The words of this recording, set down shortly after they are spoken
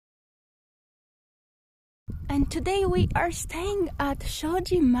And today we are staying at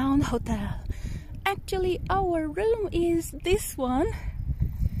Shoji Mount Hotel. Actually, our room is this one.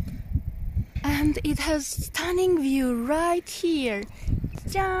 And it has stunning view right here.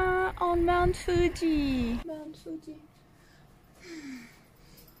 On Mount Fuji. Mount Fuji.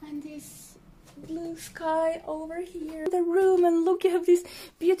 And this blue sky over here. The room, and look, you have these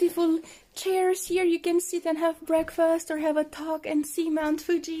beautiful chairs here. You can sit and have breakfast or have a talk and see Mount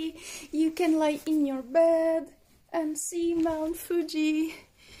Fuji. You can lie in your bed and see Mount Fuji.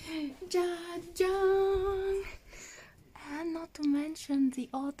 Jajang. And not to mention the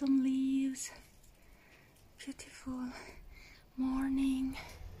autumn leaves. Beautiful morning.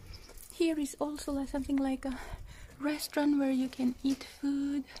 Here is also something like a restaurant where you can eat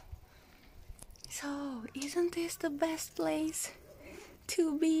food. So, isn't this the best place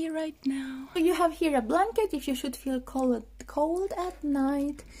to be right now? You have here a blanket if you should feel cold at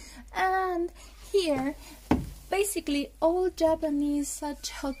night. And here, basically all Japanese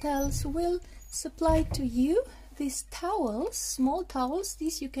such hotels will supply to you these towels, small towels.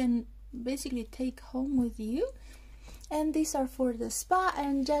 These you can basically take home with you. And these are for the spa.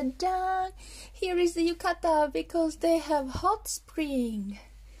 And jajang, here is the yukata because they have hot spring.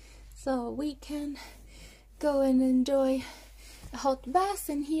 So we can go and enjoy a hot bath.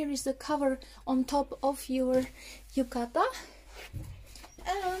 And here is the cover on top of your yukata.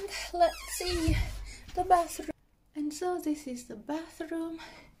 And let's see the bathroom. And so this is the bathroom.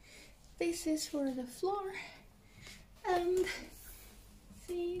 This is for the floor. And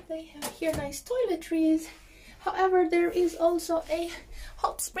see, they have here nice toiletries. However, there is also a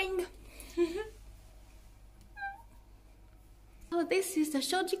hot spring. So this is the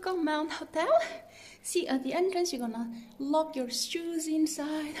Shojiko Mount Hotel. See, at the entrance you're gonna lock your shoes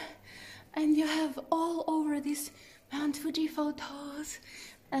inside, and you have all over this Mount Fuji photos,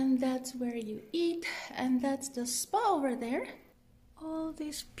 and that's where you eat, and that's the spa over there. All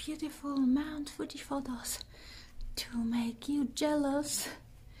these beautiful Mount Fuji photos to make you jealous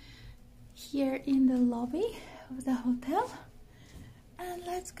here in the lobby of the hotel. And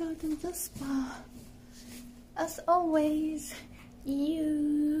let's go to the spa. As always,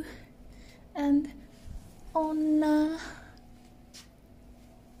 you and Onna.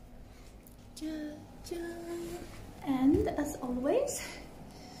 And as always,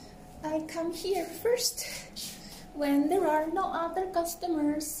 I come here first when there are no other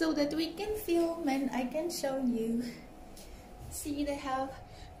customers so that we can film and I can show you. See, they have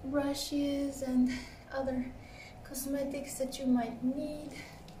brushes and other cosmetics that you might need.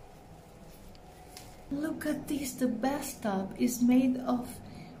 Look at this, the bathtub is made of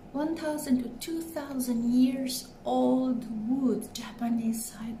 1,000 to 2,000 years old wood,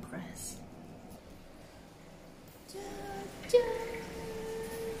 Japanese cypress.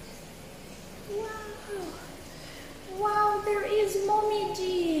 Wow! Wow, there is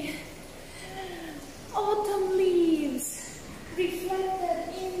momiji! Autumn leaves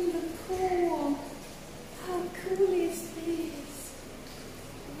reflected in the pool. How cool is this?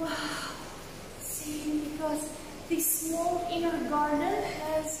 Wow! See, because this small inner garden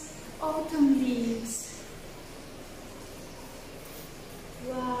has autumn leaves.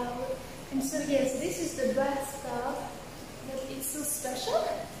 Wow! And so yes, this is the bathtub, but it's so special.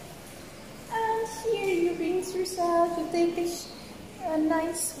 And here you rinse yourself, you take a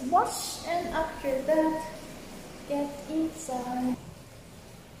nice wash, and after that, get inside.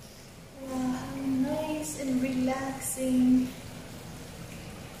 Wow, how nice and relaxing.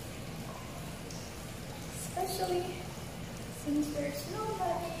 Especially since there's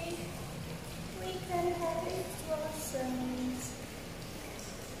nobody, we can have it to ourselves.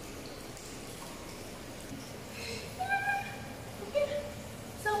 Okay,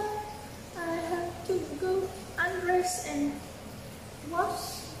 so I have to go undress and wash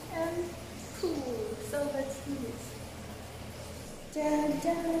and cool. So let's do this. Dun,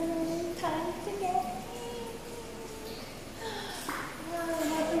 time to get in. Wow,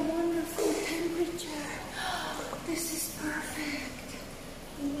 what a wonderful temperature. This is perfect.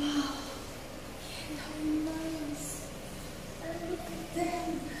 Wow. And how nice. And look at them.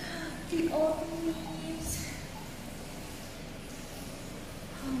 The autumn leaves.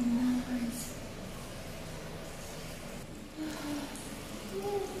 How nice.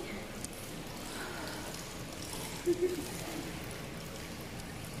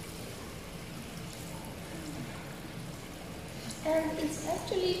 And it's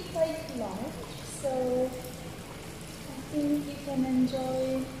actually quite long, so I think you can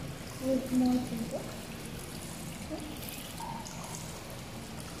enjoy with more people. Okay.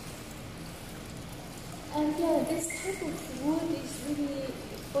 And yeah, this type of wood is really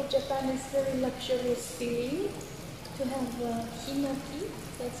for Japan is very luxurious feeling to have hinaki,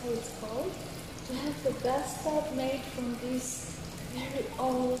 that's how it's called, to have the bathtub made from this very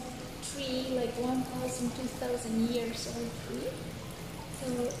old tree, like 1,000, 2,000 years old tree. So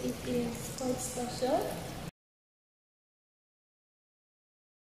it is quite special.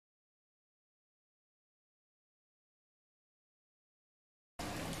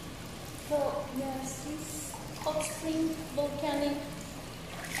 So yes, this hot spring volcanic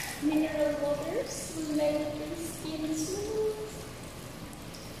mineral waters will make the skin smooth.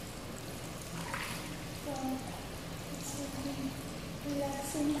 So it's really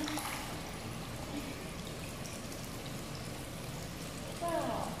relaxing.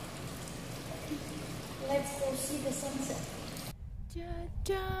 Wow. Let's go see the sunset.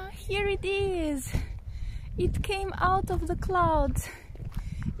 Here it is. It came out of the clouds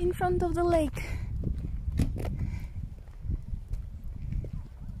in front of the lake.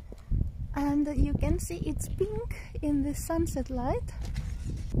 And you can see it's pink in the sunset light.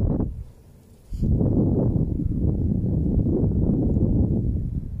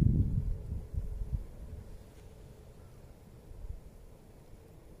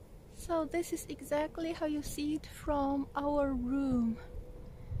 So this is exactly how you see it from our room.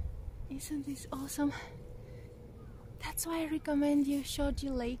 Isn't this awesome? That's why I recommend you Shoji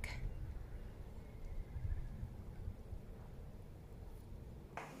Lake.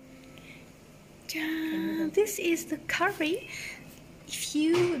 This is the curry. If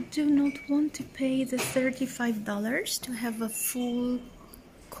you do not want to pay the $35 to have a full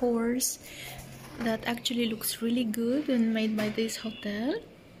course that actually looks really good and made by this hotel,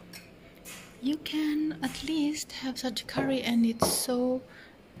 you can at least have such curry, and it's so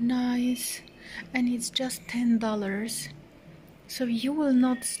nice, and it's just $10. So you will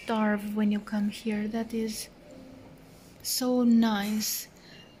not starve when you come here. That is so nice,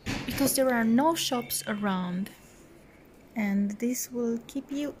 because there are no shops around, and this will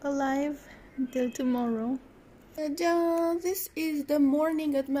keep you alive until tomorrow. This is the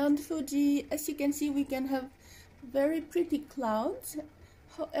morning at Mount Fuji. As you can see, we can have very pretty clouds.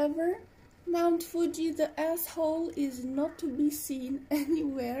 However, Mount Fuji, the asshole, is not to be seen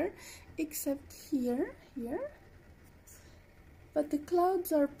anywhere except here. But the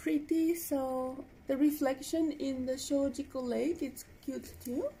clouds are pretty, so the reflection in the Shojiko lake, it's cute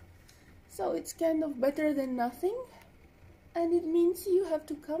too. So it's kind of better than nothing, and it means you have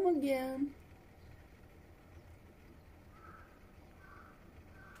to come again.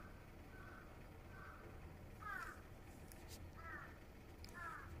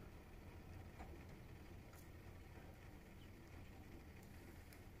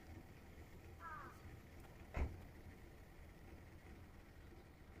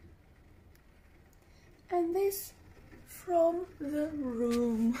 And this from the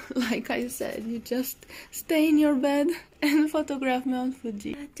room. Like I said, you just stay in your bed and photograph Mount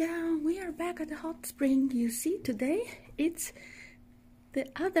Fuji. We are back at the hot spring. You see, today it's the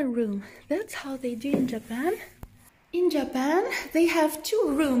other room. That's how they do in Japan. In Japan, they have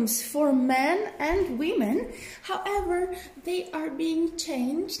two rooms for men and women. However, they are being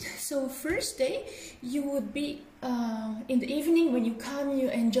changed. So first day, you would be in the evening when you come, you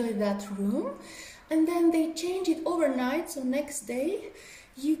enjoy that room. And then they change it overnight, so next day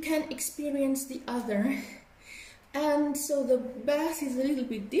you can experience the other. And so the bath is a little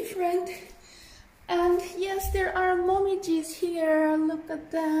bit different. And yes, there are momijis here. Look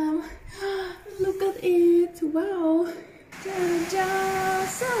at them. Look at it. Wow.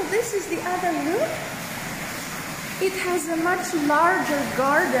 So this is the other room. It has a much larger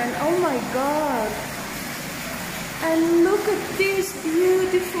garden. Oh my god. And look at this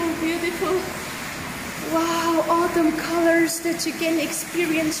beautiful, wow, autumn colors that you can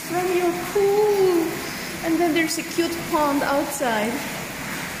experience from your pool. And then there's a cute pond outside.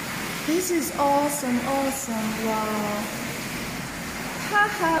 This is awesome, wow.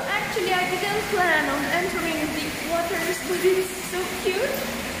 Haha, actually I didn't plan on entering the waters, but it is so cute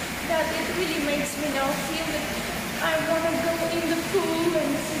that it really makes me now feel that I want to go in the pool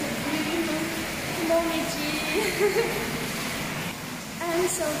and see the beautiful momiji. And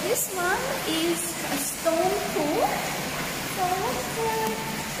so this one is a stone pool. So let's try.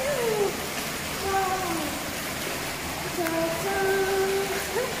 Wow.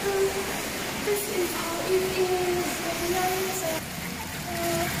 This is how it is. Nice.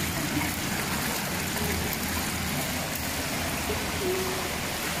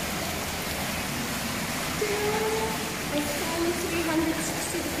 It's only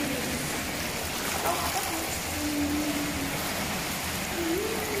 360 degrees.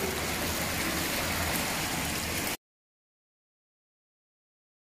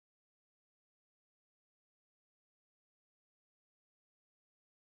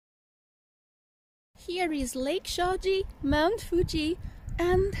 Here is Lake Shoji, Mount Fuji,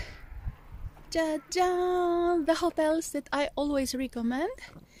 and the hotels that I always recommend.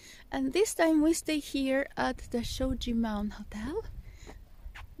 And this time we stay here at the Shoji Mount Hotel.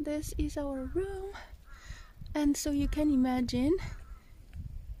 This is our room, and so you can imagine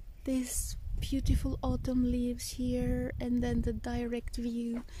this beautiful autumn leaves here, and then the direct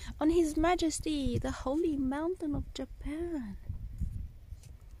view on His Majesty, the Holy Mountain of Japan.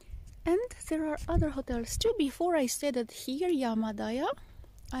 And there are other hotels too. Before I stayed at here, Yamadaya.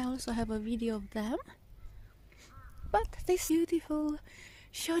 I also have a video of them. But this beautiful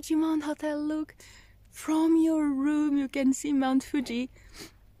Shoji Mount Hotel, look, from your room you can see Mount Fuji.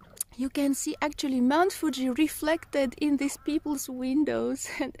 You can see actually Mount Fuji reflected in these people's windows,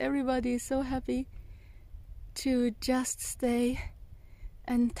 and everybody is so happy to just stay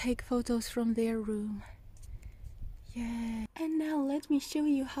and take photos from their room. Yeah. And now let me show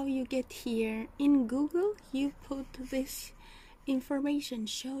you how you get here. In Google you put this information,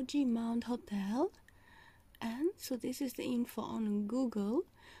 Shoji Mount Hotel, and so this is the info on Google.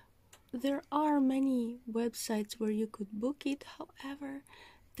 There are many websites where you could book it, however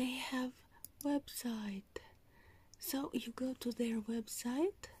they have website, so you go to their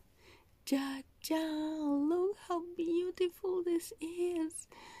website. Look how beautiful this is.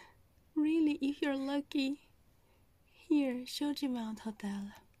 Really, if you're lucky. Here, Shoji Mount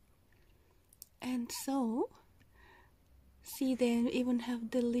Hotel. And so see, they even have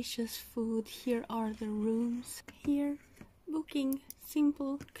delicious food. Here are the rooms. Here, booking,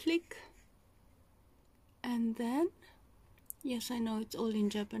 simple, click, and then yes, I know it's all in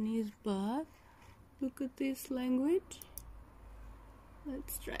Japanese, but look at this language.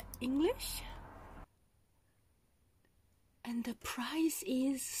 Let's try English. And the price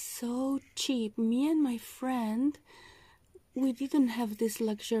is so cheap. Me and my friend, we didn't have this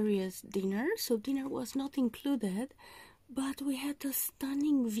luxurious dinner, so dinner was not included, but we had a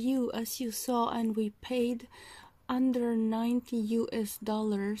stunning view as you saw, and we paid under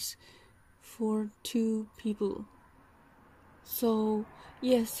 $90 for 2 people. So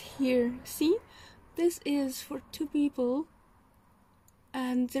yes, here, see, this is for 2 people,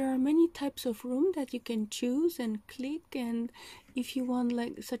 and there are many types of room that you can choose and click, and if you want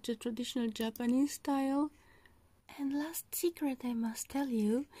like such a traditional Japanese style. And last secret I must tell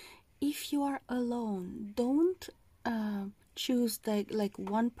you, if you are alone, don't choose like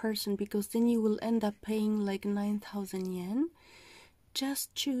one person, because then you will end up paying like 9,000 yen.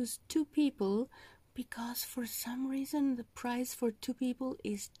 Just choose 2 people, because for some reason the price for 2 people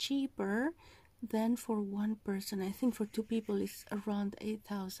is cheaper than for 1 person. I think for 2 people it's around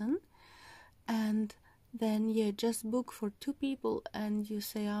 8,000. And then yeah, just book for 2 people, and you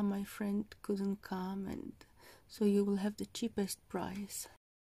say, my friend couldn't come, and so you will have the cheapest price.